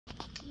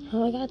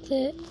How I got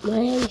to my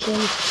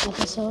engine,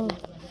 episode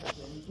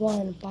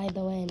 1. By the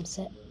way, I'm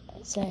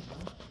sick.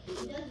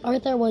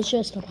 Arthur was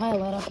just a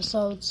pilot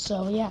episode,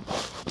 so yeah.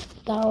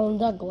 Donald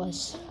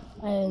Douglas,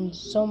 and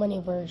so many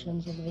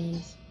versions of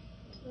these.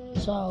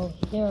 So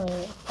here,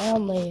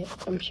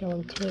 I'm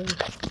showing 2.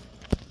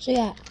 So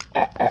yeah,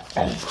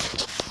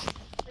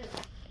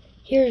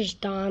 here's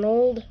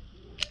Donald.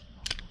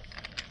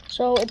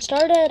 So it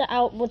started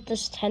out with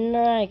this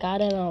tender. I got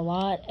in a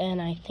lot in,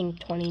 I think,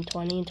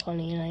 2020,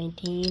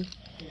 2019,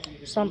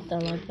 something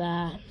like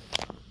that.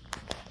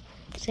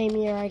 Same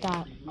year I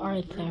got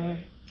Arthur.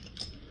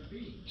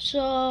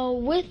 So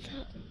with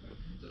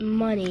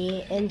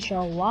money in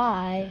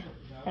July,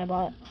 I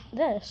bought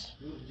this,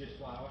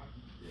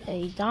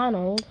 a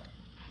Donald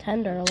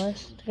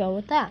tenderless to go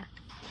with that.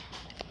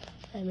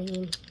 I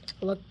mean, it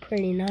looked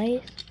pretty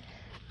nice.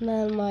 And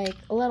then, like,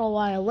 a little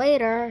while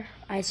later,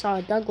 I saw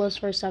a Douglas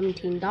for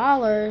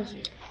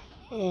 $17,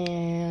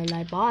 and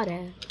I bought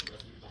it.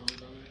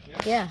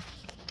 Yeah.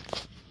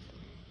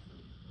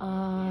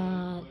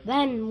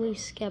 Then we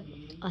skip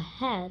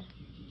ahead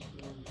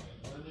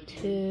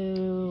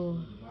to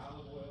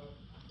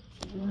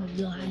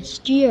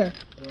last year,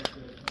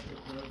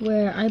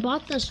 where I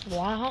bought this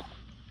lot,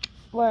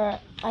 where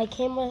I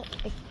came with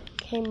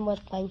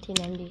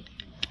 1990.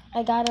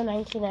 I got a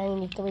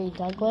 1993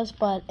 Douglas,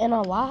 but in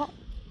a lot,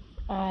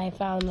 I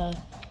found the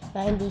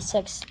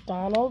 96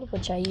 Donald,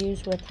 which I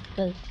used with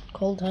the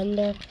cold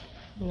tender,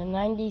 and the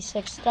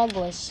 96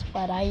 Douglas,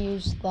 but I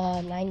used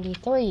the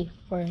 93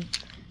 for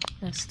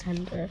this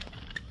tender.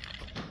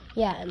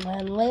 Yeah, and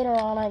then later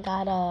on I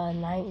got a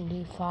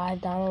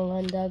 95 Donald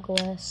and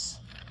Douglas,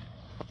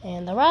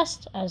 and the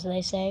rest, as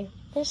they say,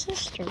 is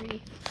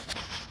history.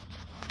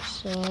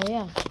 So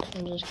yeah,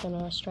 I'm just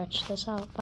gonna stretch this out.